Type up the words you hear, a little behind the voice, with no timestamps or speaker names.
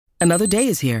Another day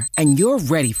is here, and you're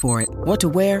ready for it. What to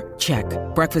wear? Check.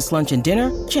 Breakfast, lunch, and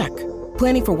dinner? Check.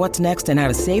 Planning for what's next and how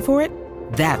to save for it?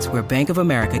 That's where Bank of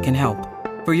America can help.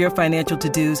 For your financial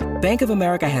to-dos, Bank of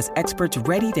America has experts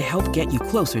ready to help get you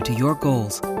closer to your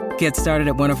goals. Get started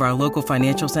at one of our local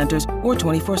financial centers or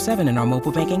 24/7 in our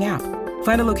mobile banking app.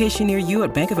 Find a location near you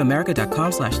at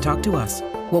bankofamerica.com/talktous.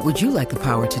 What would you like the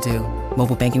power to do?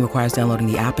 Mobile banking requires downloading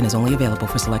the app and is only available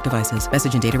for select devices.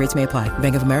 Message and data rates may apply.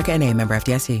 Bank of America N.A., member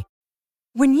FDIC.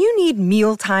 When you need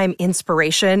mealtime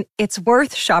inspiration, it's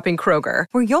worth shopping Kroger,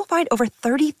 where you'll find over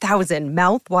 30,000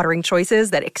 mouth-watering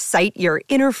choices that excite your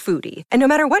inner foodie. And no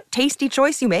matter what tasty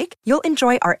choice you make, you'll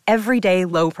enjoy our everyday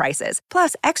low prices,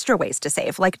 plus extra ways to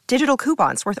save, like digital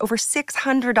coupons worth over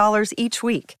 $600 each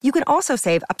week. You can also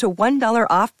save up to $1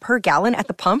 off per gallon at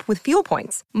the pump with fuel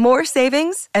points. More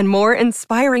savings and more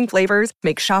inspiring flavors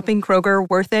make shopping Kroger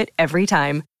worth it every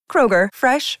time. Kroger,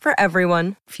 fresh for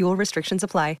everyone. Fuel restrictions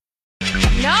apply.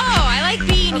 No, I like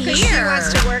being here. She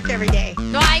wants to work every day.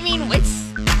 No, I mean,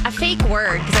 it's a fake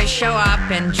word because I show up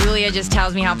and Julia just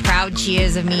tells me how proud she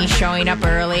is of me showing up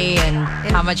early and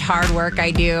how much hard work I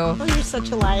do. Oh, you're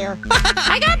such a liar.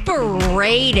 I got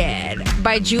berated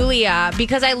by Julia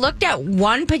because I looked at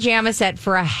one pajama set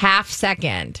for a half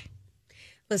second.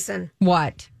 Listen.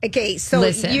 What? Okay, so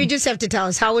you just have to tell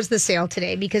us, how was the sale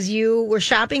today? Because you were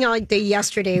shopping all day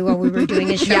yesterday while we were doing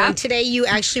a show. Yep. And today you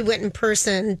actually went in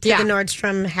person to the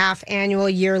Nordstrom half annual,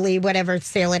 yearly, whatever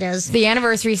sale it is. The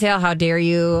anniversary sale, how dare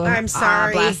you? I'm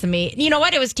sorry. Blasphemy. You know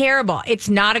what? It was terrible. It's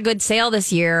not a good sale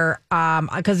this year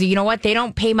because you know what? They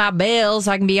don't pay my bills,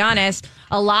 so I can be honest.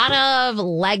 A lot of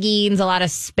leggings, a lot of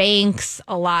Spanx,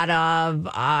 a lot of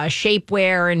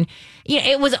shapewear, and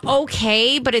it was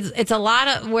okay, but it's a lot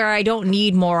of where I don't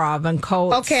need more of, and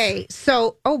coats. Okay,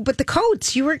 so but the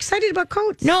coats, you were excited about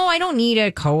coats. No, I don't need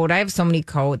a coat. I have so many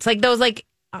coats, like those. Like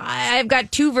I've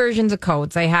got two versions of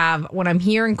coats. I have when I'm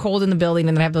here and cold in the building,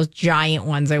 and then I have those giant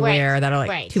ones I wear that are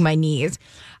like to my knees.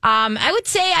 I would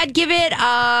say I'd give it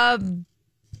a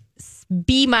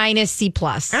B minus C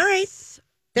plus. All right.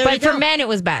 But for men, it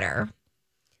was better.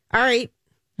 All right.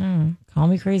 Call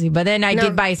me crazy. But then I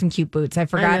did buy some cute boots. I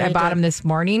forgot I bought them this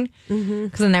morning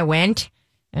because then I went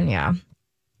and All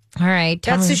right.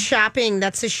 That's the shopping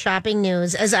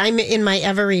news as I'm in my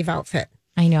Evereve outfit.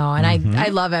 I know. And I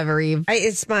love Evereve.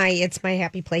 It's my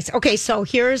happy place. Okay. So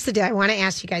here's the deal. I want to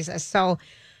ask you guys this. So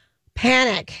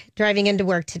panic driving into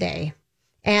work today.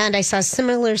 And I saw a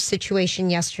similar situation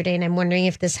yesterday. And I'm wondering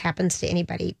if this happens to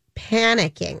anybody.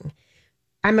 Panicking.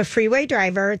 I'm a freeway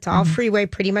driver. It's all freeway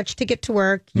pretty much to get to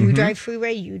work. You drive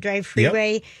freeway. You drive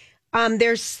freeway. Yep.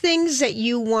 There's things that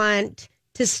you want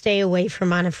to stay away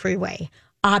from on a freeway.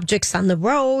 Objects on the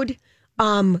road.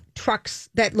 Trucks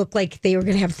that look like they are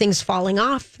going to have things falling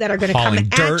off that are going to come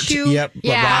dirt. at you. Yep.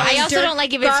 Yeah, I also don't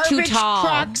like if it's too tall.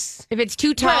 Trucks. If it's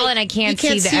too tall and I can't see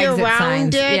the exit around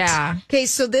signs. it. Yeah. Okay,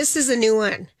 so this is a new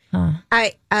one.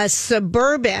 A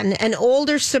Suburban, an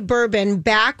older Suburban,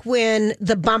 back when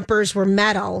the bumpers were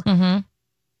metal.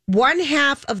 One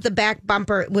half of the back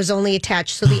bumper was only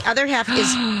attached, so the other half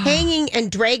is hanging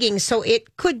and dragging, so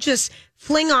it could just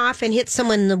fling off and hit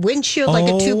someone in the windshield like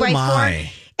a 2x4.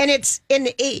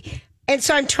 And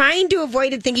so I'm trying to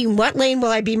avoid it, thinking, what lane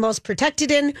will I be most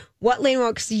protected in? What lane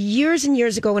will? Because years and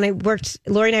years ago, when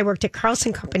Lori and I worked at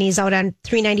Carlson Companies out on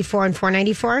 394 and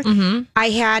 494, I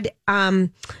had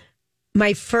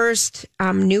my first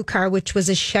new car, which was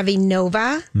a Chevy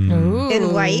Nova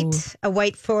in white, a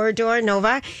white four-door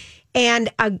Nova.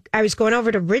 And I was going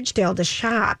over to Ridgedale to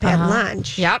shop at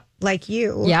lunch. Yep. Like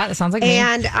you. Yeah, that sounds like me.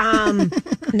 And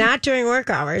not during work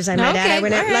hours. I might add. I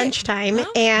went at lunchtime.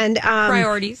 Well, and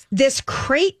priorities. This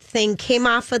crate thing came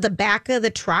off of the back of the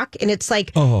truck. And it's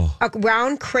like a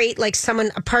round crate, like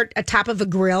someone atop of a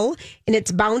grill. And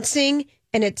it's bouncing.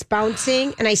 And it's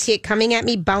bouncing. And I see it coming at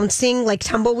me, bouncing like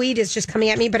tumbleweed is just coming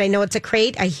at me. But I know it's a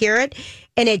crate. I hear it.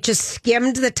 And it just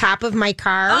skimmed the top of my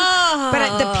car.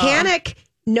 But the panic...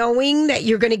 knowing that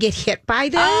you're going to get hit by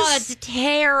this. Oh, it's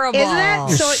terrible. Isn't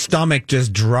it? Your stomach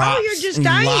just drops. Oh, you're just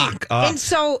dying. Lock up. And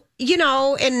so,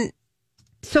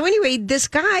 anyway, this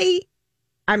guy,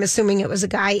 I'm assuming it was a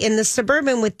guy in the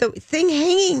Suburban with the thing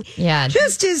hanging. Yeah.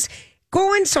 Just is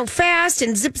going so fast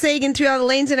and zigzagging through all the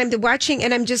lanes. And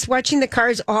I'm just watching the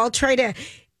cars all try to,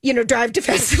 drive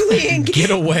defensively and get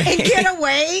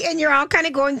away. And you're all kind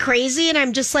of going crazy. And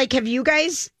I'm just like, have you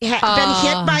guys been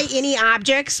hit by any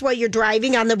objects while you're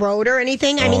driving on the road or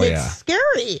anything? I mean, it's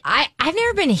scary. I've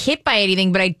never been hit by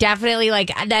anything, but I definitely like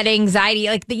that anxiety.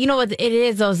 Like, what it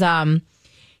is, those, the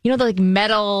like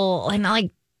metal and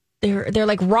like they're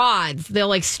like rods. They'll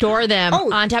like store them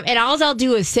on top, and all I'll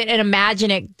do is sit and imagine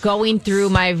it going through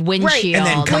my windshield, and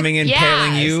then coming in,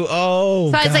 paling you.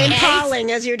 Oh, so it's like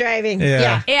impaling as you're driving.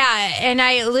 Yeah. And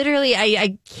I literally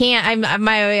I can't.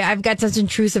 I've got such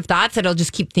intrusive thoughts that I'll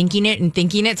just keep thinking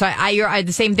it. So I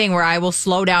the same thing where I will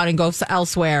slow down and go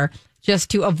elsewhere just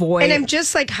to avoid. And I'm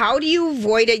just like, how do you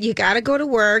avoid it? You got to go to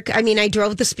work. I mean, I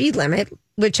drove the speed limit,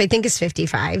 which I think is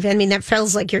 55. I mean, that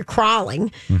feels like you're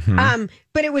crawling.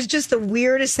 But it was just the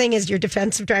weirdest thing is your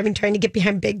defensive driving, trying to get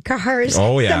behind big cars.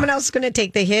 Oh, yeah. Someone else is going to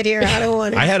take the hit here. I don't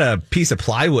want to. I had a piece of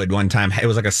plywood one time. It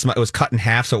was like it was cut in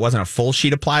half, so it wasn't a full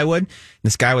sheet of plywood.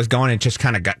 This guy was going and just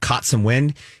kind of caught some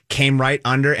wind, came right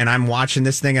under, and I'm watching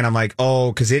this thing, and I'm like,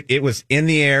 oh, because it was in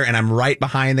the air, and I'm right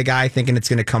behind the guy thinking it's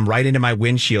going to come right into my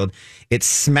windshield. It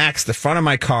smacks the front of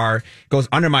my car, goes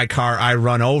under my car, I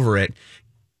run over it.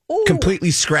 Ooh.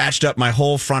 Completely scratched up my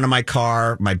whole front of my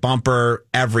car, my bumper,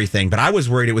 everything. But I was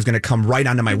worried it was going to come right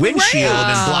onto my windshield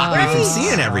and block me from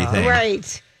seeing everything.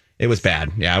 Right. It was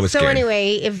bad. Yeah, I was scared. So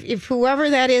anyway, if whoever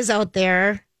that is out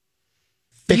there,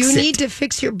 you need to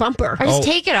fix your bumper. Or just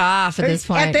take it off at this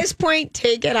point. At this point,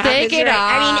 take it off. Take it off.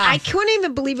 I mean, I couldn't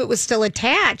even believe it was still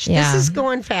attached. Yeah. This is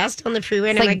going fast on the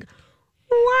freeway. And I'm like,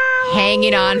 wow.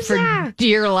 Hanging on for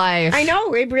dear life. I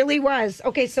know, it really was.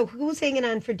 Okay, so who's hanging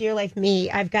on for dear life? Me.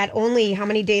 I've got only how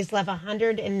many days left?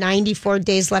 194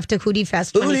 days left to Hootie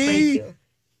Fest 2022.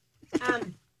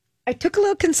 I took a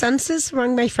little consensus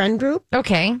among my friend group.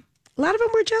 Okay. A lot of them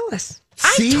were jealous.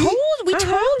 We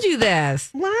told you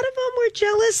this. A lot of them were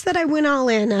jealous that I went all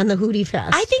in on the Hootie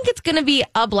Fest. I think it's going to be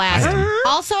a blast.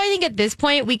 Also, I think at this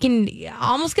point we can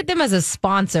almost get them as a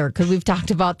sponsor because we've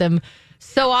talked about them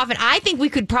so often. I think we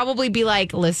could probably be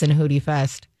like, listen, Hootie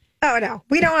Fest. Oh, no.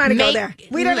 We don't want to go there.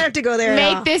 We don't have to go there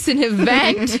Make this an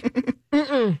event.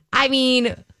 I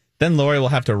mean... Then Lori will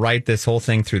have to write this whole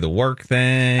thing through the work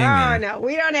thing. Oh, no.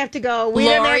 We don't have to go. Lori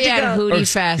and Hootie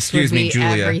Fest would be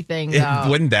Julia. Everything, though.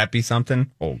 Wouldn't that be something?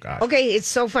 Oh, God. Okay, it's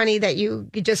so funny that you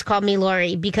just called me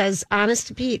Lori because, honest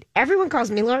to Pete, everyone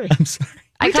calls me Lori. I'm sorry.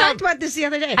 We talked about this the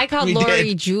other day. I called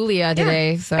Lori Julia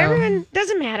today. So everyone,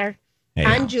 doesn't matter. Hey,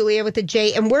 I'm Julia with a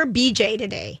J, and we're BJ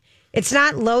today. It's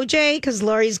not Low J because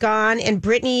Lori's gone, and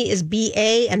Brittany is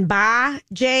BA, and Ba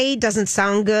J doesn't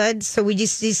sound good, so we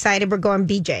just decided we're going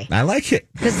BJ. I like it.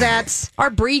 Because that's... Or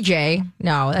Bree J.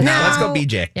 No, let's go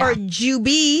BJ. Yeah. Or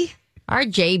Juby. Or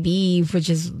JB, which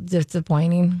is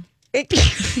disappointing.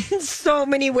 In so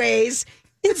many ways.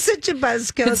 It's such a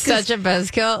buzzkill. It's such a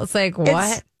buzzkill. It's like,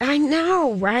 what? I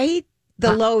know, right?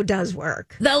 The low does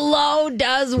work. The low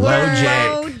does work.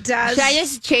 Low does. Should I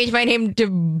just change my name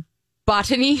to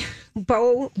Botany?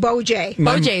 Bo J.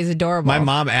 Bo J is adorable. My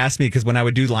mom asked me, because when I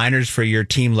would do liners for your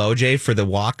team Low J for the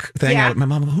walk thing, my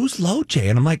mom, who's Low J?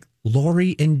 And I'm like,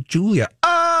 Lori and Julia.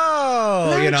 Oh,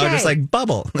 Low J. just like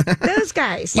bubble. Those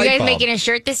guys. You guys making a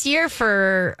shirt this year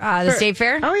for the state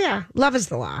fair? Oh, yeah. Love is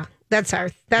the law. That's our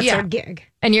gig.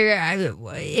 And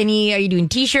are you doing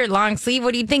t-shirt, long sleeve?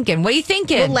 What are you thinking?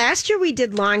 Well, last year we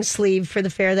did long sleeve for the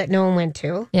fair that no one went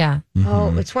to. Yeah. Mm-hmm.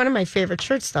 Oh, it's one of my favorite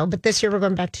shirts though. But this year we're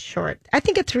going back to short. I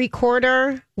think a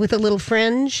 3/4 with a little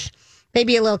fringe,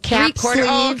 maybe a little cap 3/4. sleeve.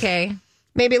 Oh, okay.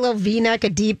 Maybe a little V-neck, a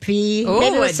deep V. Ooh,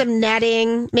 maybe with some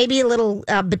netting. Maybe a little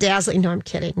bedazzling. No, I'm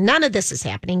kidding. None of this is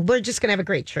happening. We're just going to have a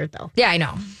great shirt though. Yeah, I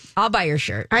know. I'll buy your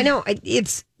shirt. I know.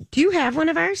 Do you have one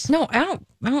of ours? No, I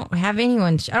don't have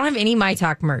anyone. I don't have any My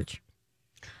Talk merch.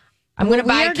 I'm going to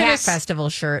buy a Cat Festival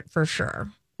shirt for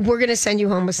sure. We're going to send you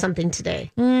home with something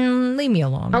today. Leave me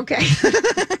alone. Okay.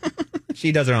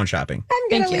 She does her own shopping. I'm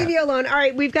going to leave you alone. All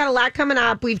right, we've got a lot coming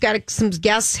up. We've got some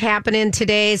guests happening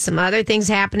today, some other things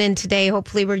happening today.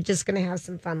 Hopefully, we're just going to have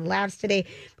some fun laughs today.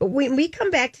 But when we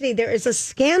come back today, there is a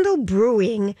scandal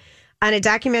brewing on a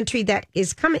documentary that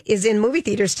is in movie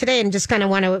theaters today, and just kind of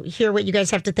want to hear what you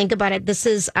guys have to think about it. This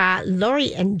is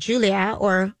Lori and Julia,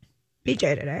 or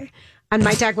BJ today, on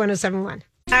My Talk 107.1.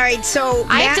 All right, so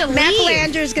Matt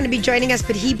Belanger is going to be joining us,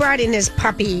 but he brought in his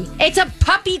puppy. It's a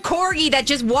puppy corgi that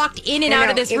just walked in and out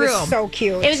of this room. It was so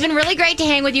cute. It has been really great to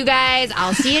hang with you guys.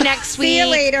 I'll see you next week. See you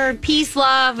later. Peace,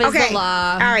 love is the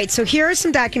love. All right, so here are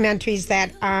some documentaries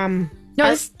that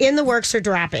in the works are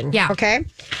dropping. Yeah. Okay.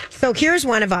 So here's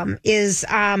one of them is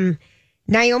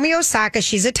Naomi Osaka.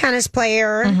 She's a tennis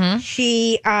player. Mm-hmm.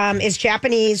 She is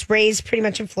Japanese, raised pretty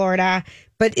much in Florida,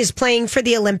 but is playing for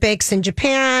the Olympics in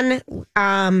Japan.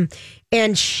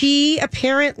 And she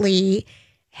apparently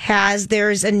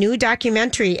there's a new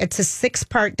documentary. It's a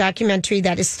 6-part documentary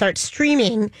that starts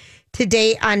streaming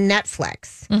today on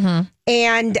Netflix. Mm-hmm.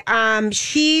 And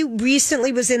she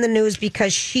recently was in the news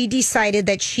because she decided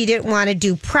that she didn't want to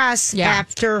do press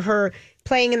after her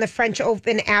playing in the French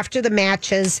Open after the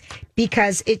matches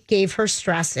because it gave her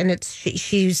stress, and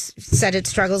she said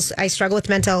I struggle with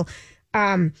mental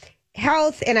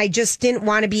health, and I just didn't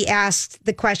want to be asked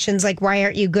the questions like, why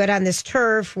aren't you good on this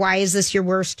turf? Why is this your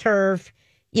worst turf?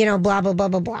 Blah, blah, blah,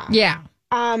 blah, blah. Yeah.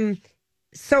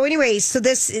 So anyway,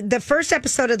 the first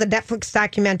episode of the Netflix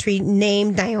documentary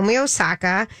named Naomi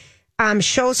Osaka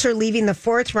shows her leaving the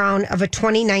fourth round of a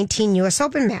 2019 U.S.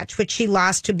 Open match, which she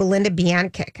lost to Belinda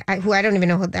Bencic, who I don't even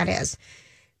know who that is.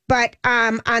 But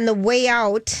on the way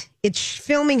out, it's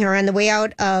filming her on the way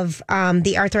out of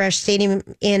the Arthur Ashe Stadium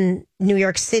in New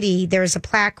York City. There's a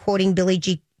plaque quoting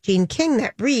Billie Jean King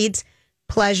that reads,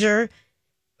 pressure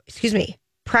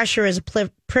is a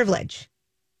privilege.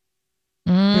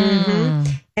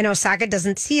 Mm-hmm. And Osaka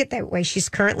doesn't see it that way. She's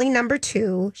currently number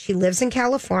 2. She lives in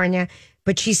California,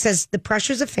 but she says the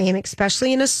pressures of fame,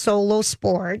 especially in a solo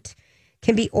sport,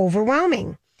 can be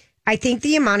overwhelming. I think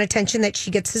the amount of attention that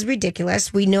she gets is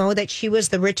ridiculous. We know that she was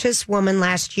the richest woman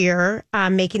last year,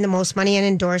 making the most money in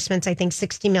endorsements. I think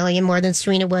 $60 million, more than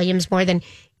Serena Williams, more than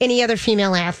any other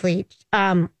female athlete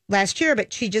last year.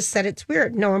 But she just said it's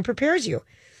weird. No one prepares you.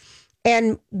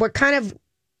 And what kind of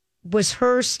was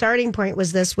her starting point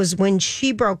was when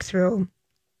she broke through.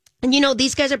 And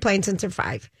these guys are playing since they're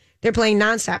 5. They're playing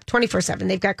nonstop, 24/7.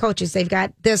 They've got coaches. They've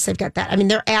got this. They've got that. I mean,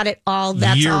 they're at it all.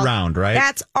 Year round, right?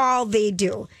 That's all they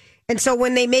do. And so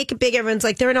when they make it big, everyone's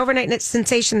like, they're an overnight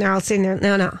sensation. They're all sitting there.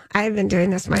 No, I've been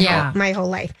doing this my whole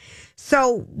life.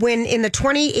 So when in the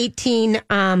 2018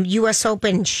 U.S.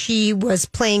 Open, she was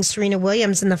playing Serena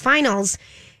Williams in the finals.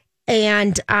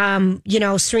 And,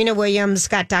 Serena Williams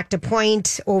got docked a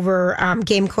point over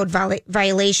game code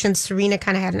violations. Serena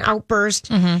kind of had an outburst.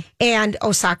 Mm-hmm. And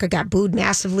Osaka got booed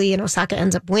massively. And Osaka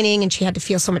ends up winning. And she had to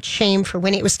feel so much shame for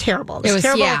winning. It was terrible. It was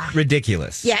terrible. Yeah.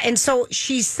 Ridiculous. Yeah. And so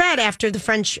she said after the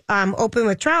French Open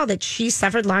withdrawal that she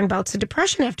suffered long bouts of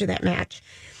depression after that match.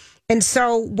 And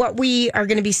so what we are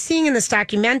going to be seeing in this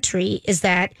documentary is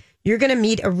that you're going to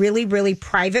meet a really, really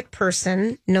private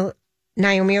person,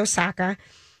 Naomi Osaka.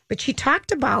 But she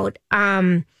talked about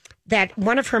that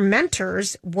one of her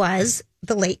mentors was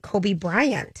the late Kobe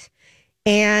Bryant.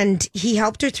 And he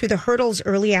helped her through the hurdles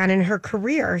early on in her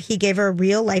career. He gave her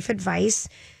real life advice.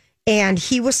 And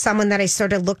he was someone that I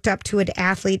sort of looked up to as an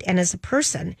athlete and as a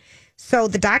person. So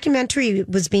the documentary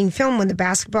was being filmed when the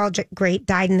basketball great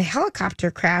died in the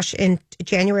helicopter crash in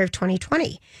January of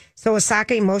 2020. So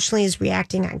Osaka emotionally is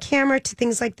reacting on camera to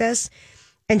things like this.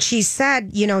 And she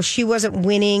said, she wasn't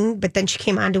winning, but then she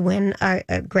came on to win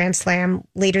a Grand Slam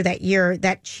later that year,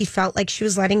 that she felt like she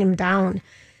was letting him down.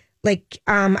 Like,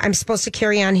 I'm supposed to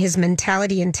carry on his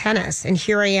mentality in tennis. And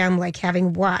here I am, like,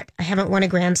 having what? I haven't won a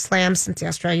Grand Slam since the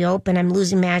Australia Open. I'm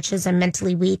losing matches. I'm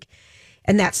mentally weak.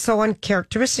 And that's so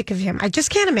uncharacteristic of him. I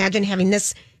just can't imagine having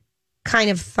this kind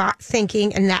of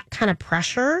thinking and that kind of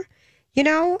pressure,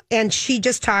 And she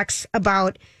just talks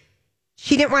about...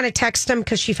 She didn't want to text him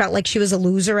because she felt like she was a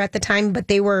loser at the time, but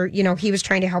they were, he was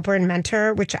trying to help her and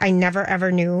mentor, which I never,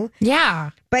 ever knew.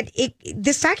 Yeah. But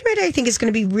this documentary, I think, is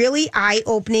going to be really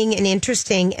eye-opening and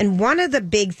interesting. And one of the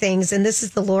big things, and this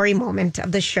is the Lori moment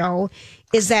of the show,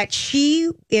 is that she,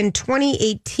 in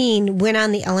 2018, went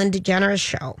on the Ellen DeGeneres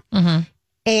show. Mm-hmm.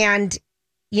 And,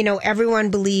 everyone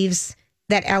believes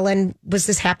that Ellen was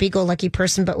this happy-go-lucky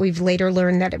person, but we've later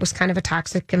learned that it was kind of a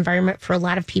toxic environment for a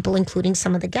lot of people, including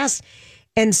some of the guests.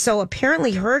 And so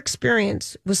apparently her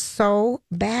experience was so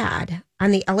bad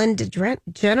on the Ellen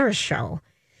DeGeneres show.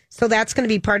 So that's going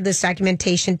to be part of this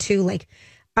documentation too. Like,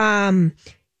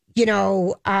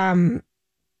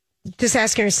 just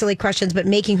asking her silly questions, but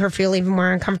making her feel even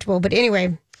more uncomfortable. But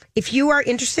anyway, if you are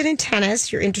interested in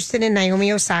tennis, you're interested in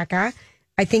Naomi Osaka,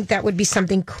 I think that would be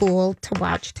something cool to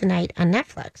watch tonight on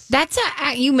Netflix.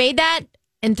 You made that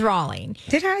enthralling.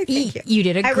 Did I? Thank you. You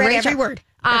did a great job. I read every word.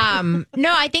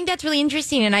 No, I think that's really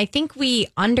interesting. And I think we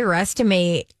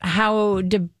underestimate how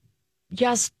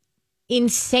just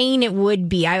insane it would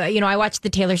be. I watched the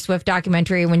Taylor Swift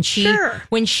documentary when she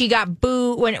got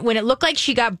booed, when it looked like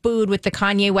she got booed with the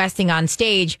Kanye West thing on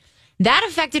stage. That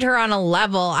affected her on a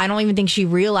level I don't even think she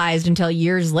realized until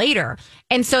years later.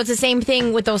 And so it's the same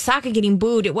thing with Osaka getting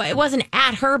booed. It wasn't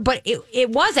at her, but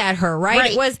it was at her,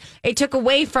 right? It took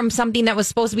away from something that was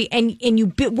supposed to be, and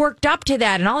you worked up to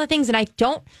that and all the things. And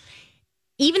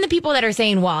even the people that are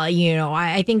saying, well,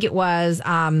 I think it was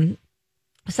one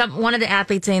of the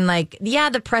athletes saying like, yeah,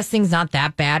 the press thing's not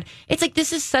that bad. It's like,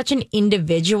 this is such an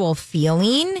individual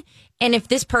feeling. And if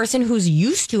this person who's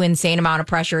used to insane amount of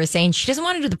pressure is saying she doesn't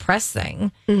want to do the press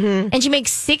thing, and she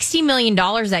makes $60 million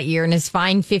that year and is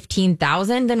fined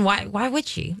 $15,000, then why would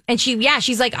she? And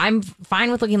she's like, I'm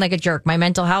fine with looking like a jerk. My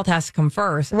mental health has to come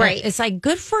first. Right. And it's like,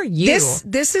 good for you.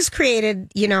 This has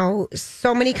created,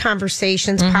 so many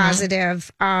conversations,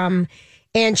 positive. And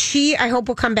I hope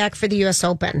will come back for the U.S.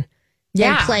 Open.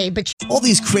 And play, but all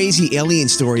these crazy alien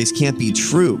stories can't be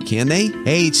true, can they?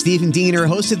 Hey, it's Stephen Diener,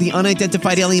 host of the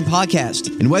Unidentified Alien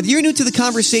Podcast. And whether you're new to the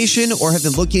conversation or have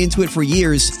been looking into it for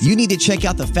years, you need to check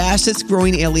out the fastest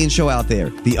growing alien show out there,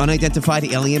 the Unidentified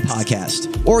Alien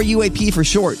Podcast, or UAP for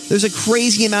short. There's a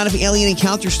crazy amount of alien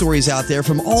encounter stories out there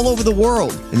from all over the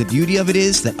world. And the beauty of it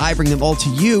is that I bring them all to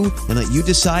you and let you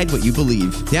decide what you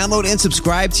believe. Download and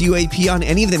subscribe to UAP on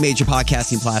any of the major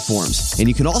podcasting platforms. And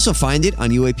you can also find it on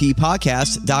UAPpodcast.com.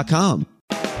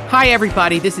 Hi,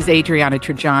 everybody. This is Adriana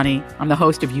Trajani. I'm the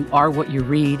host of You Are What You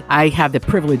Read. I have the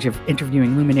privilege of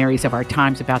interviewing luminaries of our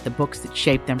times about the books that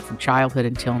shaped them from childhood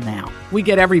until now. We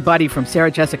get everybody from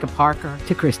Sarah Jessica Parker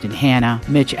to Kristen Hanna,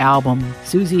 Mitch Albom,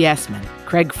 Susie Essman,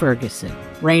 Craig Ferguson,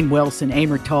 Rainn Wilson,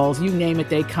 Amor Tolls, you name it,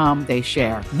 they come, they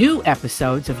share. New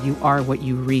episodes of You Are What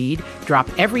You Read drop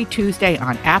every Tuesday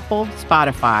on Apple,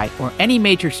 Spotify, or any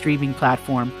major streaming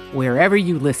platform wherever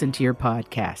you listen to your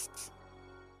podcasts.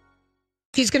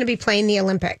 He's going to be playing the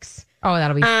Olympics. Oh,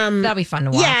 that'll be fun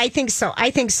to watch. Yeah, I think so.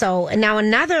 And now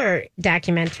another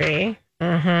documentary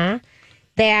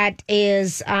that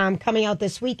is coming out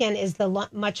this weekend is the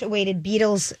much-awaited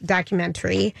Beatles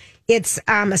documentary. It's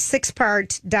a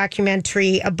 6-part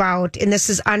documentary about, and this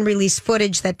is unreleased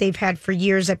footage that they've had for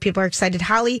years that people are excited.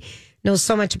 Holly knows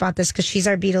so much about this because she's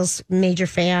our Beatles major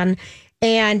fan.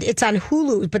 And it's on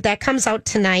Hulu, but that comes out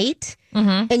tonight.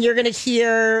 And you're going to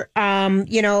hear,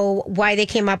 why they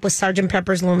came up with Sgt.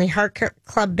 Pepper's Lonely Heart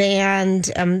Club Band.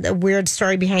 The weird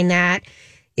story behind that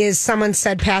is someone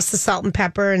said, pass the salt and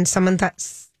pepper. And someone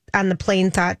on the plane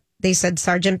thought they said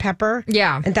Sgt. Pepper.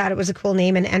 Yeah. And thought it was a cool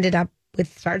name and ended up with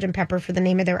Sgt. Pepper for the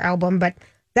name of their album. But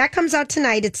that comes out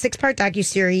tonight. It's 6-part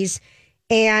docuseries.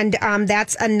 And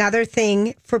that's another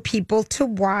thing for people to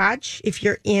watch if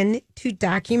you're into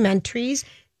documentaries.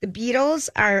 The Beatles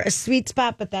are a sweet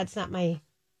spot, but that's not my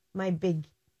big.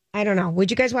 I don't know.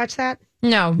 Would you guys watch that?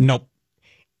 No. Nope.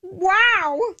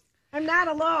 Wow, I'm not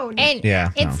alone. And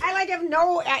it's I have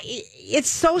no. It's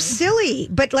so silly,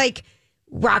 but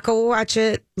Rocco will watch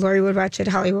it, Lori would watch it,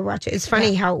 Holly would watch it. It's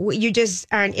funny how you just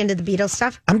aren't into the Beatles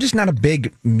stuff. I'm just not a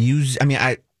big music. I mean,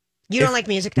 You don't like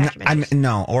music documentaries?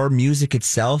 No, or music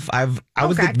itself. I was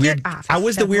the weird. I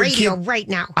was the weird kid right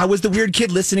now. I was the weird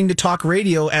kid listening to talk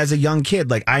radio as a young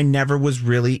kid. I never was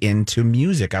really into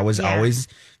music. I was always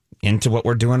into what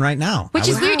we're doing right now. Which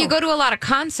is weird. You go to a lot of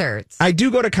concerts. I do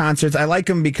go to concerts. I like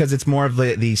them because it's more of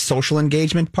the social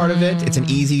engagement part of it. It's an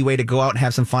easy way to go out and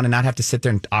have some fun and not have to sit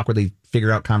there and awkwardly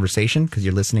figure out conversation because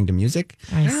you're listening to music.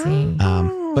 I see.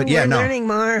 But yeah, we're learning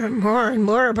more and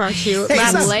more about you.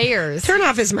 Lots of layers. Turn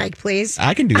off his mic, please.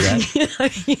 I can do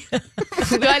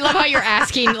that. I love how you're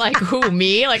asking, who,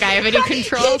 me? I have any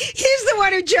control? He's the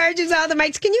one who charges all the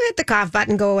mics. Can you hit the cough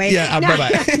button? Go away. Yeah,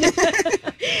 bye-bye.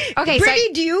 Okay,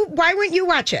 Brittany, why wouldn't you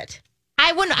watch it?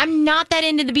 I wouldn't. I'm not that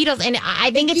into the Beatles, and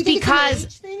I think it's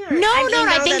because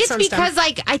I think it's because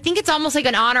I think it's almost like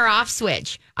an on or off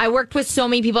switch. I worked with so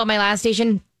many people at my last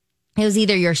station. It was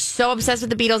either you're so obsessed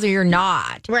with the Beatles or you're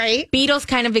not. Right. Beatles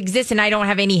kind of exist, and I don't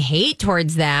have any hate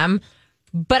towards them,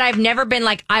 but I've never been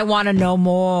I want to know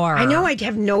more. I know. I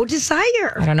have no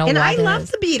desire. I don't know. And what I love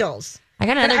the Beatles. I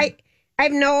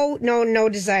have no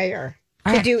desire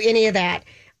to do any of that.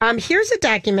 Here's a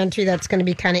documentary that's going to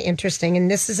be kind of interesting, and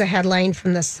this is a headline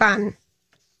from The Sun.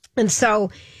 And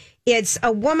so it's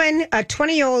a woman, a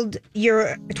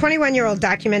 21-year-old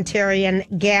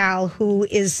documentarian gal who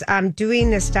is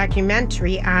doing this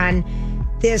documentary on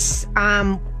this.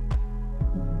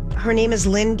 Her name is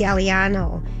Lynn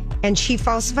Galliano, and she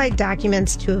falsified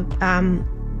documents to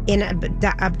in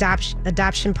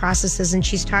adoption processes, and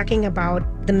she's talking about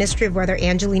the mystery of whether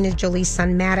Angelina Jolie's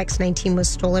son Maddox, 19, was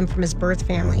stolen from his birth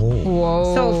family.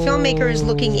 Whoa. So a filmmaker is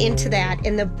looking into that,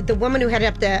 and the woman who headed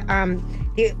up the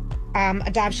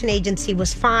adoption agency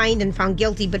was fined and found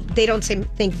guilty, but they don't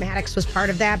think Maddox was part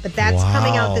of that. But that's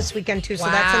coming out this weekend too, so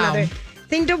that's another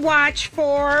thing to watch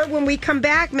for. When we come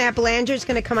back, Matt Belanger is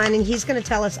going to come on, and he's going to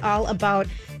tell us all about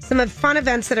some of fun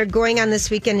events that are going on this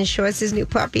weekend and show us his new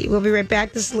puppy. We'll be right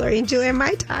back. This is Lori and Julia on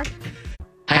My Talk.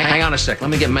 Hang on a sec.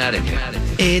 Let me get mad at you.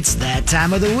 It's that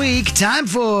time of the week. Time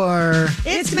for...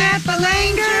 It's Matt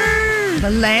Belanger.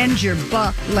 Belanger.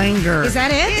 Is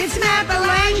that it? It's Matt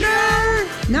Belanger.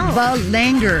 No.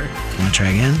 Belanger. Want to try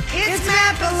again? It's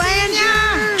Matt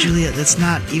Belanger. Julia, that's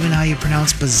not even how you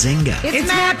pronounce Bazinga. It's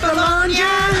Matt Bologna.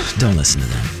 Don't listen to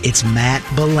them. It's Matt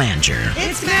Belanger.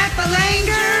 It's Matt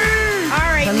Belanger. All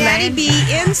right, Maddie B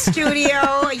in studio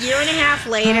a year and a half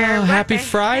later. Oh, happy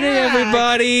Friday,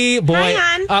 everybody. Boy,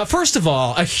 first of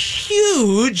all, a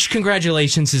huge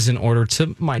congratulations is in order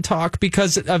to my talk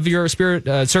because of your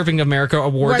Spirit Serving America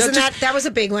award. That was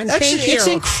a big one. Thank you. It's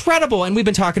incredible. And we've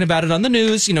been talking about it on the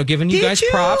news, giving you guys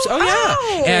props.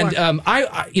 Oh, yeah. And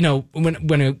I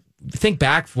when I think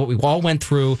back what we all went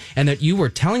through and that you were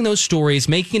telling those stories,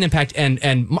 making an impact.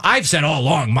 And I've said all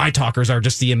along, my talkers are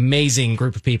just the amazing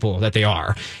group of people that they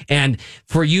are. And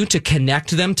for you to connect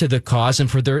them to the cause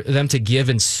and for them to give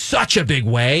in such a big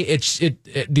way,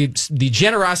 the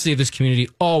generosity of this community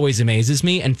always amazes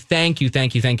me. And thank you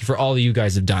for all that you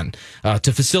guys have done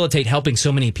to facilitate helping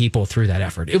so many people through that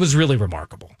effort. It was really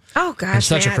remarkable. Oh, gosh,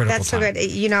 such Matt, a critical that's so time.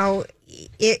 good.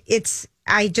 It's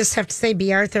I just have to say,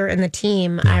 B. Arthur and the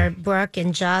team, our Brooke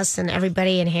and Jess and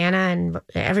everybody and Hannah and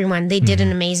everyone, they did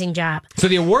an amazing job. So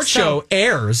the award show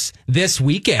airs this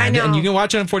weekend, and you can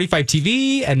watch it on 45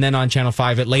 TV and then on Channel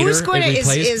 5 at later.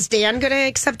 Is Dan going to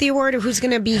accept the award, or who's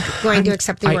going to be going to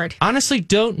accept the award? I honestly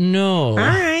don't know. All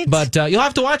right. But you'll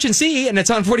have to watch and see, and it's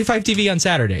on 45 TV on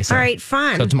Saturday. So. All right,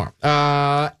 fun. So tomorrow.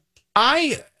 I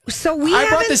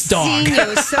brought this dog. Seen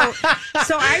you.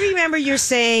 So I remember you're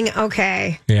saying,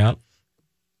 okay. Yeah.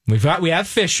 We have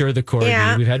Fisher, the corgi.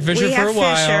 Yeah, We've had Fisher for a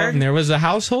while. Fisher. And there was a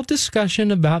household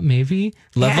discussion about maybe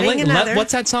leveling.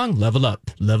 What's that song? Level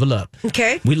up. Level up.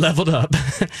 Okay. We leveled up.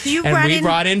 We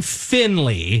brought in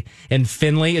Finley. And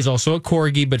Finley is also a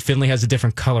corgi, but Finley has a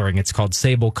different coloring. It's called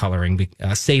sable coloring.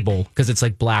 Sable, because it's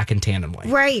like black and tan and white.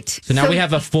 Right. So now we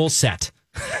have a full set.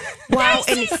 Wow,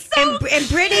 and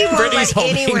Brittany won't let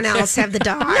anyone else have the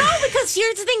dog. No, because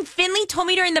here's the thing. Finley told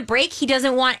me during the break he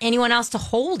doesn't want anyone else to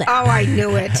hold it. Oh, I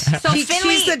knew it. So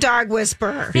she's the dog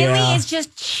whisperer. Finley is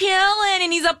just chilling,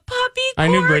 and he's a puppy. I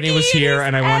knew Brittany was here,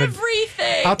 and I wanted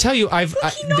everything. I'll tell you,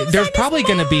 there's probably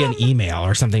going to be an email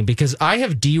or something because I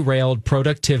have derailed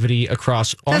productivity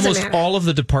across almost all of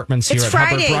the departments here at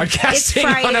Hubbard Broadcasting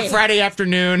on a Friday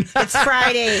afternoon. It's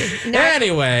Friday.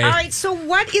 Anyway, all right. So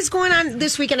what is going on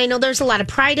this weekend? I know there's a lot of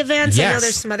Pride events. Yes. I know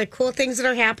there's some other cool things that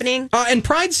are happening. And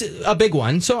Pride's a big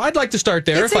one, so I'd like to start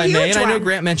there if I may. And I know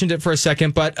Grant mentioned it for a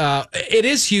second, but it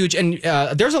is huge. And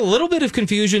there's a little bit of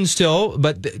confusion still,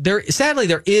 but sadly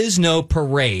there is no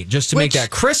parade. Just to make that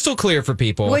crystal clear for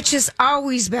people, which has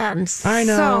always been I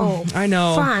know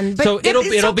fun. But so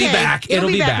it'll be back. It'll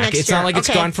be back. It's not like it's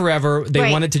gone forever.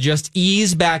 They wanted to just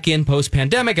ease back in post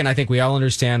pandemic, and I think we all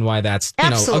understand why that's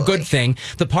a good thing.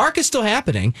 The park is still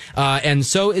happening, and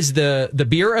so is the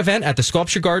beer event at the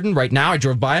Sculpture Garden right now. I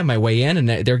drove by on my way in, and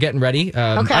they're getting ready.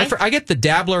 I get the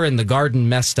Dabbler and the Garden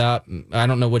messed up. I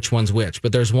don't know which one's which,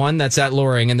 but there's one that's at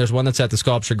Loring, and there's one that's at the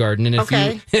Sculpture Garden. And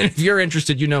if you're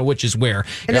interested, you know which is where.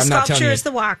 And the Sculpture is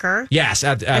the Walker. Yes,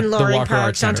 at the Walker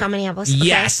Arts Center. Downtown Minneapolis.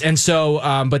 Yes, and so,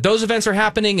 but those events are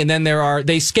happening, and then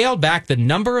they scaled back the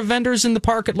number of vendors in the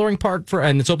park at Loring Park,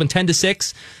 and it's open 10 to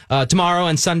 6 tomorrow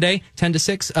and Sunday, 10 to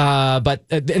 6. But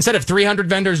instead of 300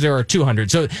 vendors, there are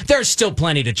 200. So there's still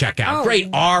plenty to check out. Great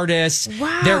artists.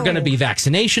 Wow. There are going to be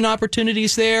vaccination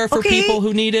opportunities there for people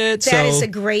who need it. That is a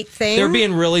great thing. They're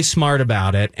being really smart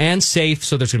about it and safe.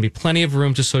 So there's going to be plenty of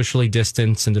room to socially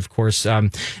distance. And of course,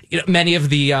 many of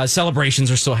the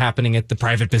celebrations are still happening at the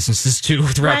private businesses too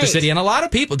throughout the city. And a lot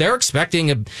of people, they're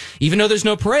expecting, even though there's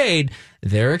no parade,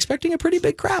 they're expecting a pretty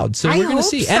big crowd. So we're going to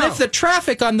see. So. And if the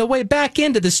traffic on the way back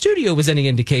into the studio was any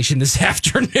indication this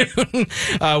afternoon,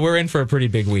 we're in for a pretty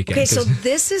big weekend. Okay, so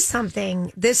this is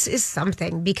something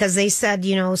because they said,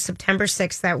 September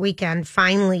 6th, that weekend,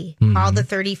 finally, all the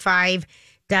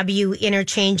 35W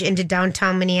interchange into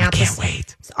downtown Minneapolis. I can't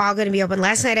wait. It's all going to be open.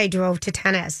 Last night I drove to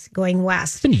tennis going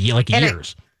west. It's been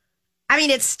years.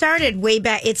 It started way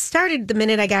back. It started the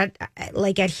minute I got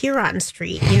at Huron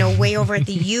Street, way over at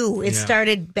the U. It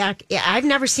started back. I've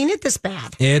never seen it this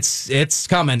bad. It's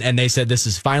coming, and they said this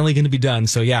is finally going to be done.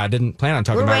 So I didn't plan on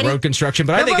talking about road construction,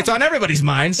 but I think it's on everybody's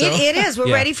mind. So it is.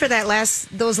 We're ready for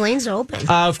those lanes to open.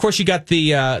 Of course, you got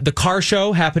the car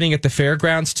show happening at the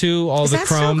fairgrounds too. All the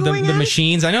chrome, the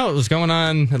machines. I know it was going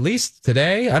on at least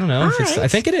today. I don't know. I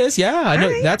think it is. Yeah, I know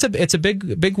it's a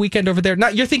big weekend over there.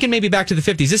 You're thinking maybe back to the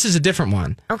 50s. This is a different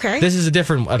one. Okay. This is a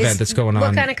different event that's going on.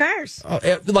 What kind of cars?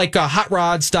 Like hot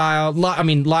rod style.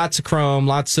 Lots of chrome,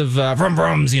 lots of vroom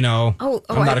vrooms, I'm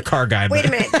not a car guy. Wait a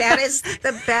minute. That is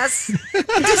the best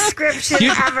description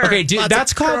ever. Okay,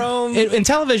 that's called, in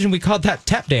television, we called that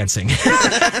tap dancing.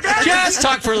 Just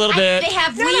talk for a little bit. They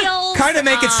have wheels. Kind of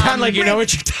make it sound like you know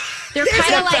what you're talking. They're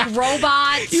kind of like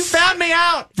robots. You found me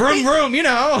out. Vroom, vroom, you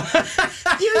know.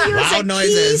 You use Loud a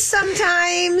noises. key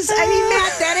sometimes. I mean,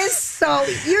 Matt, that is so,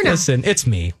 Listen, it's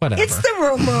me. Whatever. It's the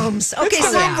room rooms. Okay,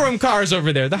 it's the vroom, vroom cars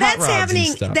over there. The hot rods happening.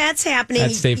 and stuff. That's happening.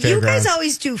 At State You guys Fairgrounds.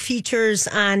 always do features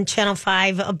on Channel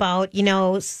 5 about,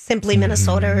 Simply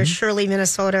Minnesota or Shirley,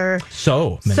 Minnesota.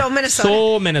 So Minnesota.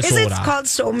 So Minnesota. Is it called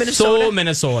So Minnesota? So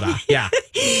Minnesota. Yeah.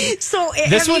 So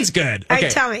This one's good. All Okay.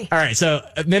 right, tell me. All right. So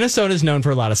Minnesota is known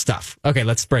for a lot of stuff. Okay,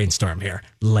 let's brainstorm here.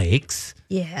 Lakes,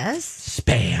 Yes.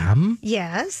 Spam,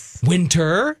 Yes.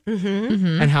 winter,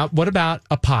 and what about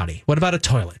a potty? What about a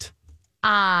toilet?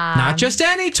 Not just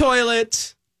any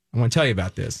toilet. I want to tell you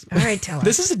about this. All right, tell us.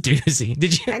 This is a doozy.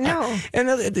 Did you? I know.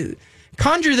 And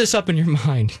conjure this up in your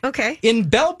mind. Okay. In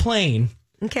Belle Plaine,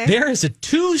 Okay. there is a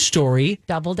 2-story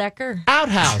Double-decker.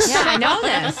 outhouse. Yeah, I know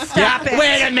this. Stop it.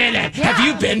 Wait a minute. Have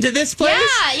you been to this place?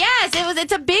 Yeah, yes,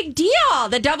 it's a big deal.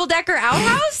 The double-decker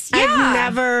outhouse? Yeah. I've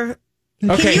never.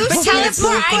 Okay. Can you But tell it's us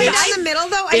more more- down the middle,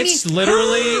 though? It's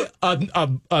literally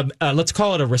let's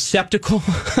call it a receptacle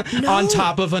on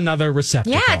top of another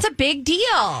receptacle. Yeah, it's a big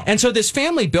deal. And so this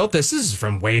family built this. This is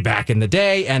from way back in the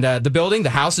day. And the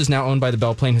house is now owned by the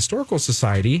Belle Plaine Historical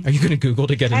Society. Are you going to Google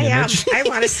to get an I am. image? I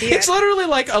want to see it. It's literally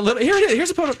like a little. Here it is.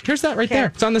 Here's a photo. Here's that right there.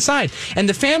 It's on the side. And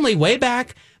the family way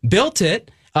back built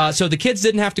it. So the kids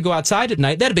didn't have to go outside at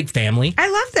night. They had a big family. I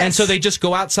love this. And so they just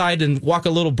go outside and walk a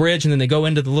little bridge, and then they go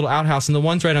into the little outhouse, and the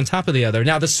one's right on top of the other.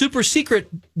 Now, the super secret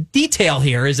detail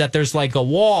here is that there's like a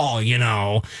wall,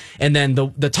 and then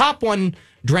the top one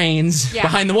drains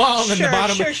behind the wall, and then the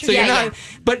bottom. Sure. So you're not.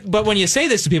 But when you say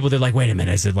this to people, they're like, "Wait a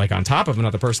minute, is it like on top of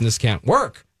another person? This can't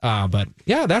work." But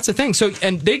yeah, that's the thing. So,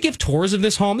 and they give tours of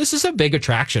this home. This is a big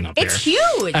attraction up there. It's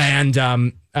huge.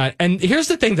 And here's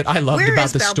the thing that I loved Where about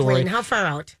is the Belle story. Plaine? How far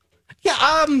out?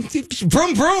 Yeah,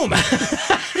 vroom vroom.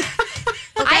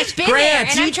 I've been Grant,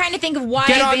 there, and I'm trying to think of why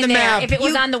get I've on been the there. map. If it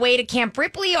was on the way to Camp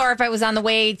Ripley or if I was on the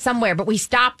way somewhere, but we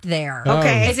stopped there.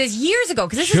 Okay. This is years ago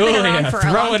because this has been around Julia for a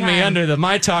long throwing time. me under the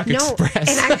My Talk No, Express.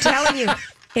 and I'm telling you,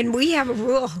 and we have a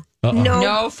rule.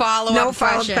 No follow-up No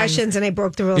follow-up questions, and I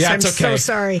broke the rules. Yeah, I'm it's okay. so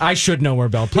sorry. I should know where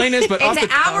Belle Plaine is, but It's off an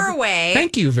the- hour away.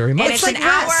 Thank you very much. And it's like an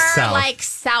hour South. like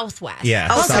southwest. Yeah.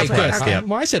 Oh, Okay, Southwest. good. Yeah.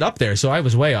 Well, I said up there, so I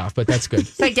was way off, but that's good.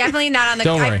 So definitely not on the.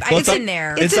 Don't worry. I've Well, it's been up-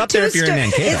 there. It's up there if you're in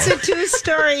Mankato. It's a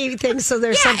 2-story thing, so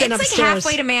there's yeah, something it's upstairs.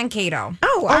 like halfway to Mankato.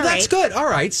 Oh, all Oh, right. that's good. All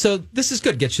right, so this is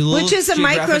good. Get you a little Which is a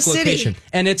geographic micro city. location.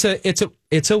 And it's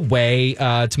a way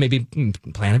to maybe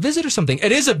plan a visit or something.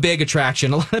 It is a big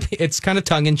attraction. A lot of it's kind of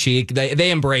tongue in cheek.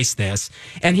 They embrace this.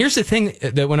 And here's the thing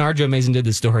that when Arjo Mason did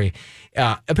the story,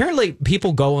 apparently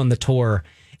people go on the tour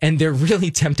and they're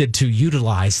really tempted to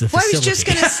utilize the Well, I facility. was just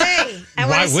going to say, I Why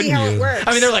want to see wouldn't how you? it works.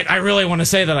 I mean, they're like, I really want to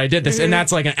say that I did this, Mm-hmm. and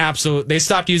that's like an absolute. They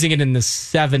stopped using it in the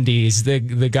 70s.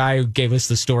 The guy who gave us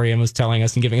the story and was telling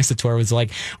us and giving us the tour was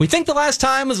like, we think the last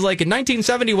time was like in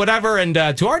 1970, whatever, and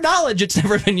to our knowledge, it's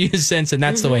never been used since, and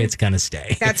that's the way it's gonna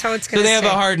stay. That's how it's So gonna they have a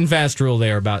stay. hard and fast rule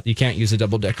there about you can't use a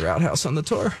double decker outhouse on the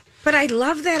tour. But I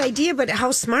love that idea. But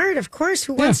how smart, of course.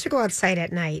 Who wants to go outside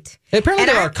at night? Apparently, And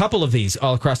there I- are a couple of these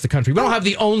all across the country. We don't have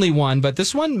the only one, but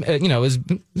this one,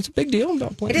 it's a big deal.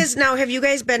 It is now. Have you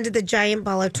guys been to the Giant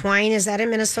Ball of Twine? Is that in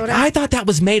Minnesota? I thought that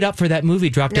was made up for that movie,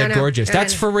 Drop Dead No. Gorgeous. No,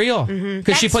 That's no. for real.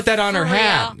 Because she That's put that on her for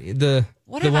hat. real. The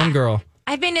have one I- girl.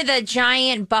 I've been to the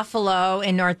Giant Buffalo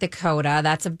in North Dakota.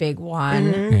 That's a big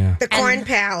one. Yeah. The Corn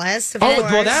Palace. Of Oh,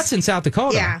 course. well, that's in South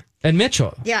Dakota. Yeah. And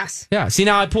Mitchell. Yes. Yeah. See,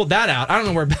 now I pulled that out. I don't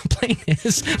know where Belle Plaine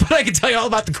is, but I can tell you all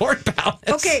about the Corn Palace.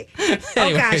 Okay. Anyway,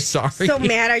 oh gosh. sorry. So,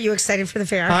 Matt, are you excited for the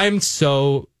fair?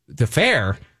 The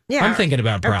fair. Yeah. I'm thinking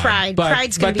about Or Pride. Pride. But,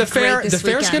 Pride's gonna but the be great fair, this the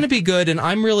fair's weekend. going to be good, and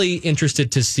I'm really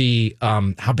interested to see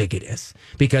how big it is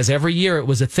because every year it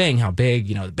was a thing. How big,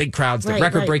 the big crowds, the Right,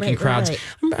 record-breaking right, crowds. right.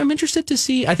 I'm interested to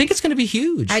see. I think it's going to be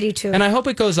huge. I do too. and I hope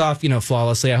it goes off,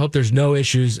 flawlessly. I hope there's no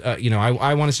issues.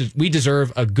 I want us to. We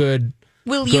deserve a good.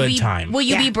 Will you Good be? time. Will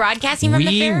you be broadcasting from the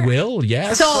We fair? will.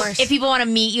 Yes. So if people want to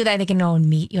meet you, then they can go and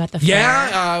meet you at the fair.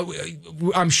 Yeah,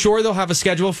 I'm sure they'll have a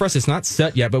schedule for us. It's not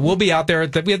set yet, but we'll be out there.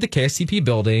 We have the KSCP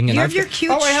building. And You have your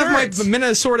cute I have shirts. my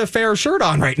Minnesota Fair shirt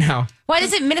on right now, Why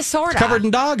is it Minnesota? covered in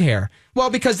dog hair. Well,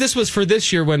 because this was for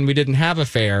this year when we didn't have a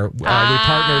fair. We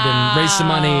partnered and raised some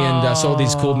money and sold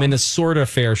these cool Minnesota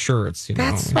Fair shirts.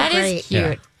 That's so That is great. cute.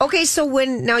 Yeah. Okay, so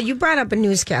now you brought up a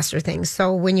newscaster thing.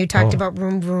 So when you talked about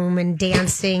room room and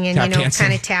dancing and Tap dancing.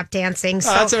 kind of tap dancing,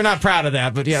 so We're not proud of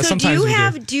that, but yeah, so sometimes do we you do.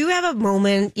 have do you have a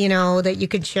moment that you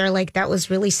could share like that was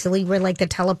really silly where like the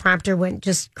teleprompter went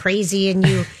just crazy and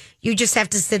you just have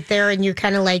to sit there and you're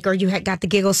kind of like or you got the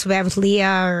giggles so bad with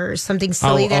Leah or something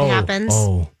silly that happens?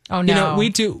 Oh, no. We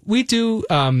do.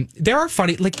 There are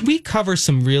funny, we cover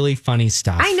some really funny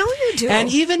stuff. I know you do. And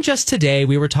even just today,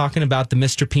 we were talking about the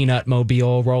Mr. Peanut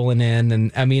mobile rolling in.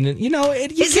 And I mean, you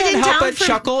can't help but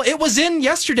chuckle. It was in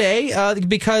yesterday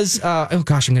because, I'm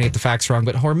going to get the facts wrong,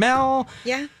 but Hormel.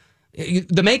 Yeah.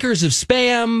 The makers of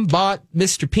Spam bought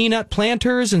Mr. Peanut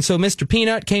planters. And so Mr.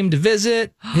 Peanut came to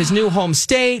visit his new home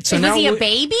state. So was he a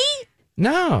baby?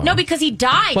 No, because he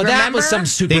died. Well, remember? that was some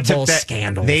Super Bowl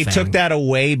scandal. They thing. took that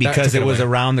away because it was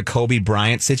around the Kobe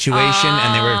Bryant situation,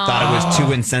 and they thought it was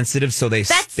too insensitive, so they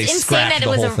scrapped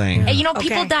the whole thing. And,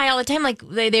 people die all the time. Like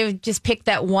they just picked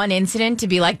that one incident to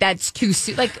be like, that's too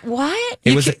soon. Like what?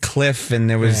 It was a cliff, and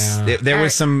there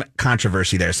was some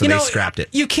controversy there, so they scrapped it.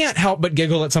 You can't help but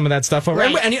giggle at some of that stuff.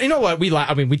 Right. And you know what?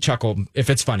 We chuckle if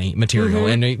it's funny material,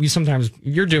 and you sometimes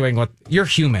you're doing what you're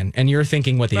human, and you're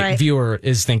thinking what the viewer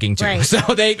is thinking too. Right.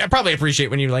 So they probably appreciate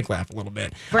when you laugh a little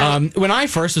bit. Right. When I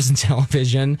first was in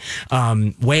television,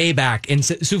 way back in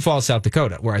Sioux Falls, South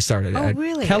Dakota, where I started at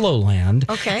Kelloland.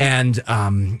 Okay. And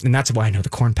that's why I know the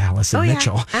Corn Palace in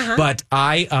Mitchell. Uh-huh. But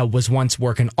I was once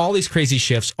working all these crazy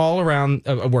shifts all around.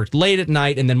 I worked late at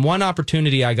night, and then one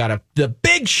opportunity I got the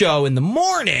big show in the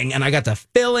morning, and I got to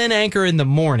fill in anchor in the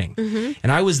morning. Mm-hmm.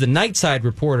 And I was the nightside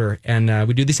reporter, and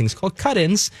we do these things called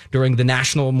cut-ins during the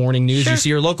national morning news. Sure. You see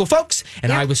your local folks,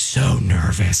 and I was so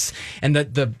nervous, and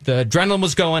the adrenaline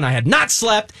was going. I had not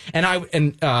slept, and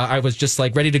I was just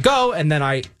ready to go, and then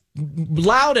I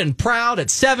loud and proud at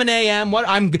 7 a.m.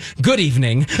 I'm good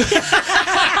evening.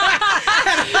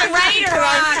 Right or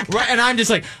wrong? Right, and I'm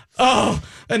just like, oh,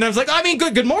 and I was like,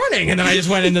 good morning, and then I just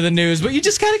went into the news. But you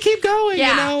just gotta keep going,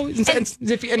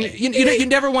 you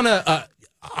never want to.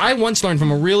 I once learned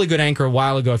from a really good anchor a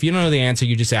while ago. If you don't know the answer,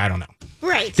 you just say, I don't know.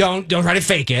 Right. Don't try to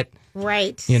fake it.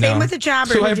 Right. Same with the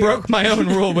jobber. So I broke my own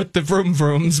rule with the vroom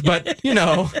vrooms, but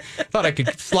thought I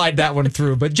could slide that one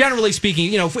through. But generally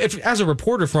speaking, if as a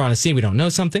reporter, if we're on a scene, we don't know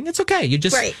something, it's okay. You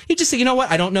just say, you know what,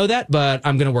 I don't know that, but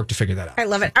I'm going to work to figure that out. I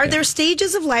love it. Are there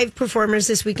stages of live performers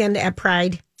this weekend at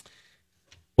Pride?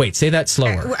 Wait, say that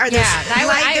slower.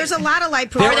 There's a lot of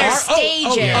live performers. There are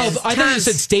stages. I thought you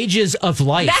said stages of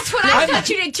life. That's what I thought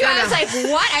you did too. I was like,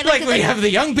 what? We have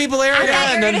the young people area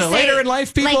and then the later in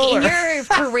life people. In your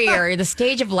career, the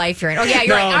stage of life you're in. Oh yeah,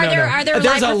 you're right. Are there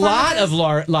There's live a lot of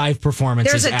live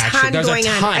performances. There's a ton going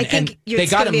on. I think they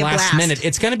got them last minute.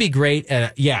 It's going to be great.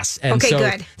 Yes. And okay,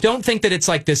 good. Don't think that it's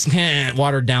like this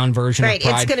watered down version of Pride.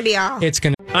 It's going to be all.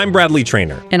 I'm Bradley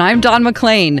Trainer. And I'm Don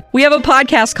McClain. We have a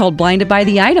podcast called Blinded by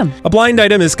the Item. A blind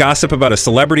item is gossip about a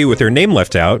celebrity with their name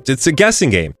left out. It's a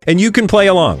guessing game, and you can play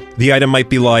along. The item might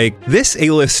be like, this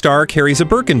A-list star carries a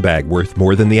Birkin bag worth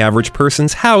more than the average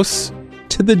person's house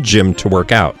to the gym to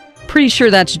work out. Pretty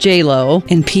sure that's J-Lo.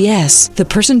 And P.S. the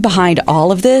person behind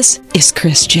all of this is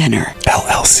Kris Jenner,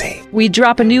 LLC. We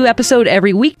drop a new episode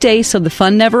every weekday so the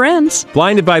fun never ends.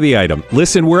 Blinded by the Item.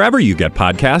 Listen wherever you get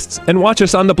podcasts and watch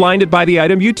us on the Blinded by the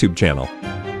Item YouTube channel.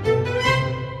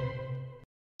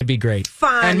 It'd be great.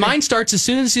 Fun. And mine starts as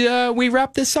soon as we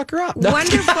wrap this sucker up.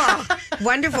 Wonderful.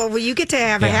 Wonderful. Well, you get to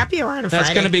have a happy hour on a Friday.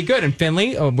 That's going to be good. And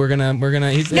Finley, we're gonna.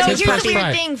 Here's the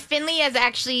weird thing. Finley has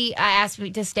actually asked me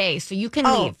to stay, so you can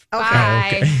leave. Okay.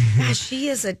 Bye. Okay. Gosh, she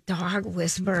is a dog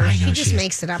whisperer. She just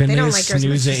makes it up. Finley they don't like her as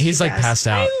much as He's passed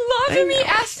out. I love him. He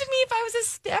asked me if I was a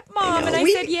stepmom, and I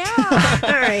said, yeah.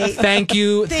 All right. Thank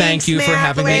you for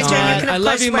having me on. I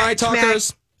love you, my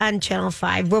talkers. On Channel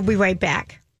 5. We'll be right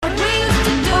back.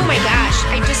 Oh my gosh,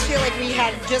 I just feel like we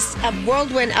had just a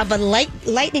whirlwind of a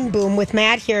lightning boom with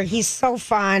Matt here. He's so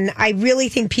fun. I really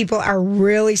think people are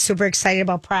really super excited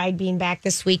about Pride being back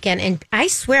this weekend. And I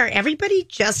swear, everybody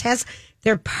just has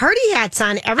their party hats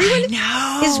on. Everyone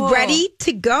is ready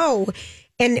to go.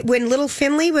 And when little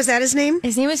Finley, was that his name?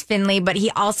 His name was Finley, but he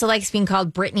also likes being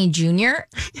called Brittany Jr.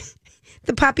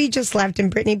 The puppy just left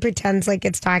and Brittany pretends like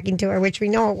it's talking to her, which we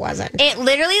know it wasn't. It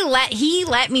literally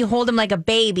let me hold him like a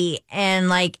baby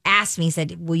and asked me,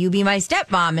 said, will you be my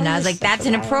stepmom? And I was like, that's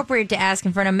inappropriate to ask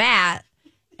in front of Matt.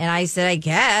 And I said, I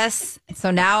guess. So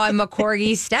now I'm a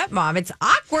corgi stepmom. It's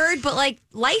awkward, but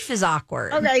life is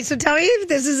awkward. Okay, so tell me if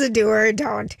this is a do or a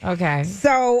don't. Okay.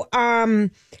 So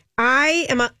I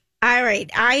am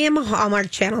a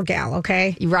Hallmark Channel gal,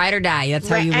 okay? You ride or die. That's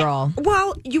how you roll.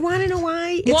 Well, you want to know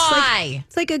why? Why?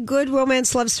 It's like a good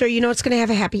romance love story. You know it's going to have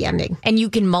a happy ending. And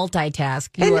you can multitask.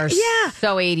 You are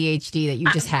so ADHD that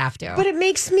you just have to. But it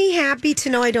makes me happy to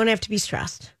know I don't have to be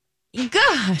stressed.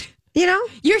 Good. You know?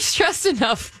 You're stressed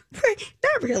enough.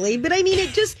 Not really, but I mean,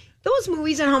 it just... Those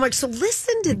movies on Hallmark. So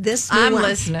listen to this new I'm one.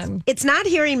 listening. It's not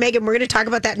Harry and Meghan. We're going to talk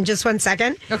about that in just 1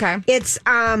 second. Okay. It's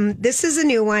this is a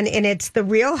new one, and it's The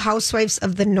Real Housewives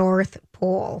of the North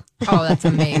Pole. Oh, that's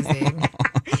amazing.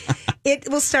 It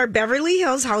will star Beverly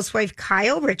Hills housewife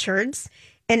Kyle Richards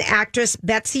and actress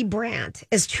Betsy Brandt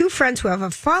as two friends who have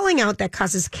a falling out that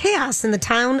causes chaos in the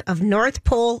town of North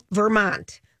Pole,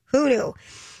 Vermont. Who knew?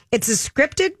 It's a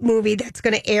scripted movie that's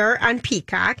going to air on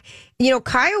Peacock. You know,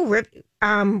 Kyle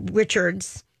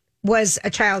Richards was a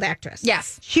child actress.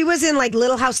 Yes. She was in like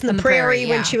Little House on the Prairie yeah.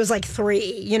 when she was like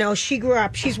 3. You know, she grew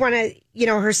up. She's one of, you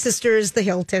know, her sisters, the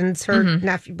Hiltons, her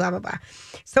nephew, blah, blah, blah.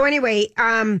 So anyway,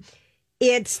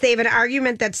 they have an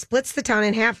argument that splits the town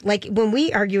in half. Like when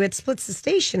we argue, it splits the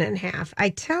station in half.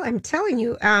 I'm telling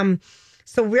you.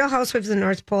 So Real Housewives of the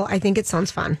North Pole, I think it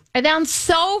sounds fun. It sounds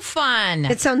so fun.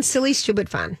 It sounds silly, stupid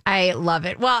fun. I love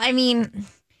it. Well, I mean,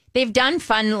 they've done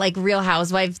fun like Real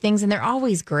Housewives things, and they're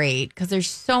always great because there's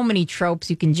so many tropes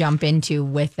you can jump into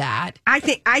with that. I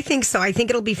think so. I think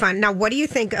it'll be fun. Now, what do you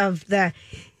think of this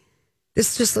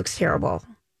just looks terrible.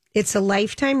 It's a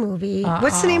Lifetime movie.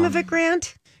 What's the name of it,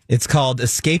 Grant? It's called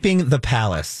Escaping the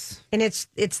Palace. And it's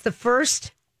the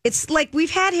first, it's like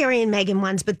we've had Harry and Meghan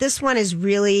ones, but this one is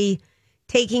really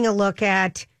taking a look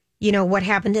at, you know, what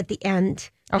happened at the end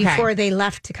before they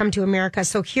left to come to America.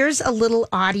 So here's a little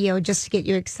audio just to get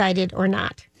you excited or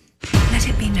not. Let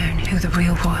it be known who the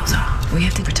real royals are. We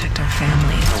have to protect our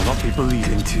family. I will not be bullied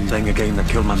into playing a game that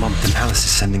killed my mum. The palace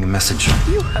is sending a message.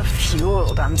 You have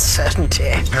fueled uncertainty.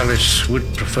 The palace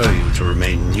would prefer you to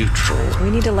remain neutral. We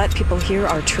need to let people hear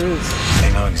our truth.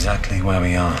 They know exactly where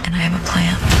we are. And I have a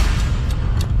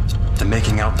plan. They're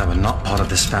making out that we're not part of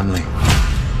this family.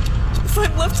 If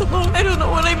I'm left alone, I don't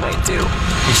know what I might do.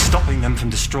 He's stopping them from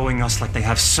destroying us like they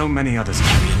have so many others.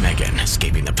 Harry and Meghan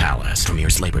Escaping the Palace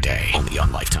premieres Labor Day, only on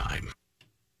Lifetime.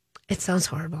 It sounds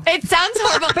horrible. It sounds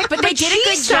horrible, but they did a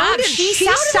good job. She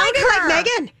sounded like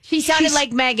Meghan. She sounded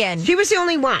like Meghan. She was the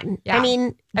only one. Yeah. I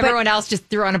mean, everyone else just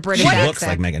threw on a British accent. She looks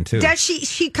like Meghan too. Does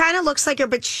she kind of looks like her,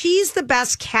 but she's the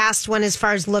best cast one as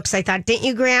far as looks, I thought. Didn't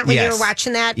you, Grant, when you were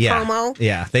watching that promo?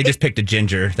 Yeah, they just picked a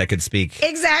ginger that could speak.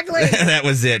 Exactly. That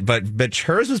was it. But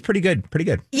hers was pretty good. Pretty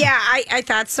good. Yeah, I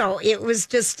thought so. It was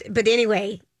just, but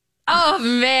anyway. Oh,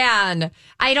 man.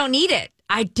 I don't need it.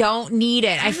 I don't need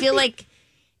it. I feel like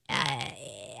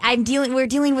we're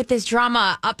dealing with this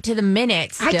drama up to the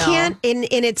minute still. I can't,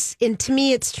 and to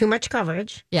me, it's too much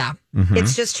coverage. Yeah. Mm-hmm.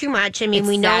 It's just too much. I mean,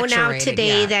 we know now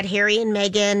today that Harry and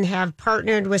Meghan have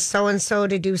partnered with so-and-so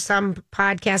to do some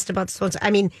podcast about so-and-so. I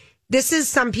mean, this is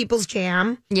some people's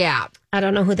jam. Yeah. I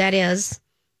don't know who that is.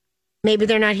 Maybe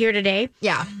they're not here today.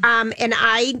 Yeah. And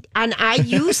I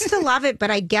used to love it,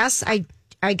 but I guess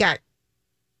I got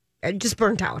just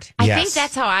burnt out. I think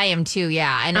that's how I am too.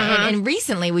 Yeah. And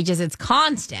recently it's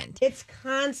constant. It's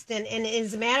constant. And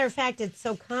as a matter of fact, it's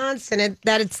so constant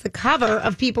that it's the cover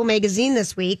of People magazine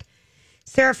this week.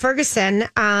 Sarah Ferguson,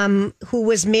 who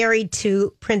was married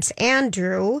to Prince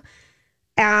Andrew,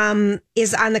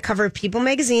 is on the cover of People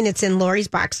magazine. It's in Lori's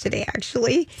box today,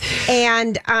 actually.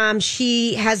 And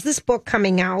she has this book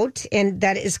coming out, and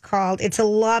that is called, it's a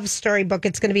love story book.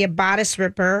 It's going to be a bodice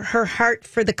ripper, Her Heart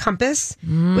for the Compass,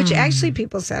 which actually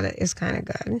people said it is kind of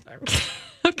good.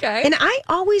 Okay. And I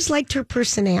always liked her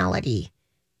personality,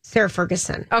 Sarah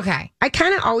Ferguson. Okay. I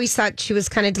kind of always thought she was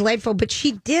kind of delightful, but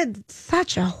she did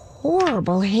such a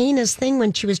horrible, heinous thing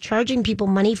when she was charging people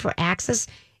money for access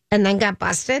and then got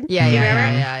busted.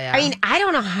 Yeah. I mean, I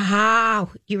don't know how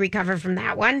you recover from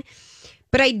that one,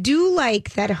 but I do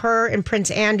like that her and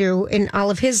Prince Andrew, and all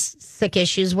of his sick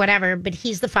issues, whatever, but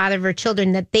he's the father of her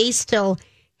children, that they still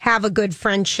have a good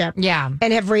friendship. Yeah.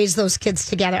 And have raised those kids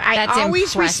together. That's I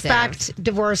always impressive. respect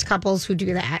divorced couples who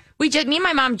do that. Me and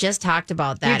my mom just talked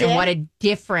about that and what a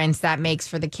difference that makes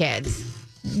for the kids.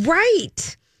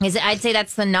 Right. I'd say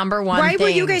that's the number one Why thing. were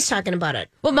you guys talking about it?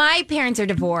 Well, my parents are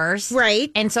divorced.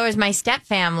 Right. And so is my step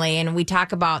family. And we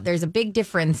talk about there's a big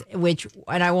difference,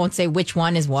 and I won't say which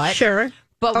one is what. Sure.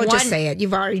 But just say it.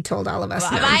 You've already told all of us.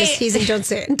 No, I'm just teasing. Don't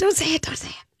say it. Don't say it. Don't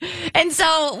say it. And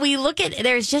so we look at,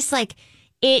 there's just like,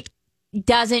 it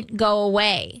doesn't go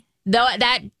away. Though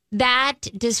that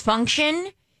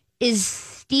dysfunction is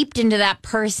steeped into that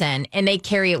person and they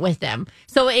carry it with them.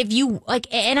 So if you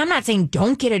and I'm not saying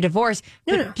don't get a divorce,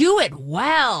 but do it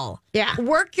well. Yeah.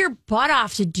 Work your butt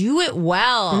off to do it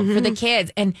well for the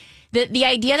kids. And the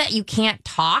idea that you can't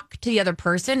talk to the other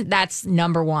person, that's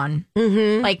number one.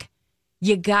 Mm-hmm. Like,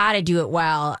 you got to do it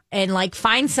well. And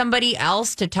find somebody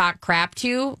else to talk crap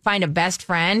to. Find a best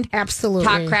friend. Absolutely.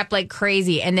 Talk crap like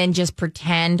crazy. And then just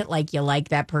pretend like you like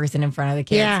that person in front of the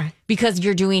kids. Yeah. Because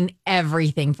you're doing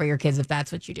everything for your kids if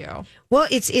that's what you do. Well,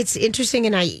 it's interesting.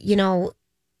 And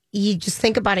you just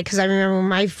think about it, because I remember when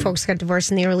my folks got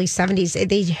divorced in the early 70s,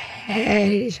 they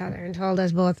hated each other and told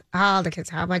us both, all the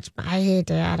kids, how much I hate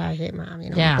dad, I hate mom,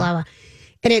 blah, blah.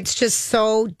 And it's just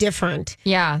so different.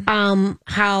 Yeah.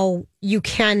 How you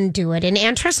can do it. And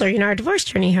Ann Tressler, our divorce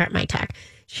attorney here at My Talk,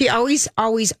 she always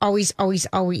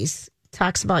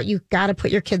talks about you got to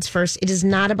put your kids first. It is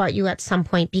not about you at some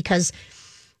point, because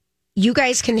you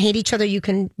guys can hate each other. You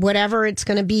can, whatever it's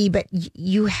going to be, but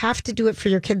you have to do it for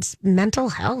your kids' mental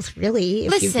health, really.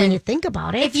 When you think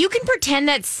about it. If you can pretend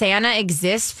that Santa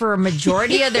exists for a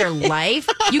majority of their life,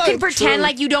 you can pretend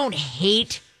like you don't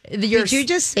hate Did you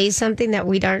just say something that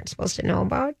we aren't supposed to know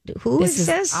about? Who is this?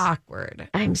 This is awkward.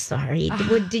 I'm sorry.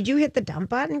 Did you hit the dump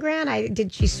button, Grant?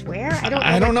 Did she swear?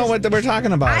 I don't know what we're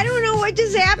talking about. I don't know what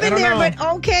just happened there, but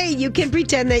okay, you can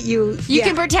pretend that you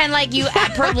can pretend like you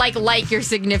like your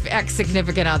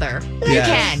significant other.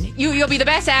 Yes. You can. You'll be the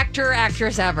best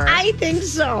actress ever. I think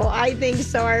so. All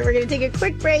right, we're going to take a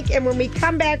quick break, and when we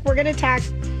come back, we're going to talk.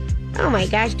 Oh my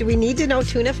gosh, do we need to know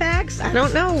tuna facts? I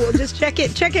don't know. We'll just check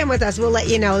in with us. We'll let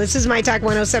you know. This is My Talk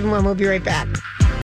 107.1. We'll be right back.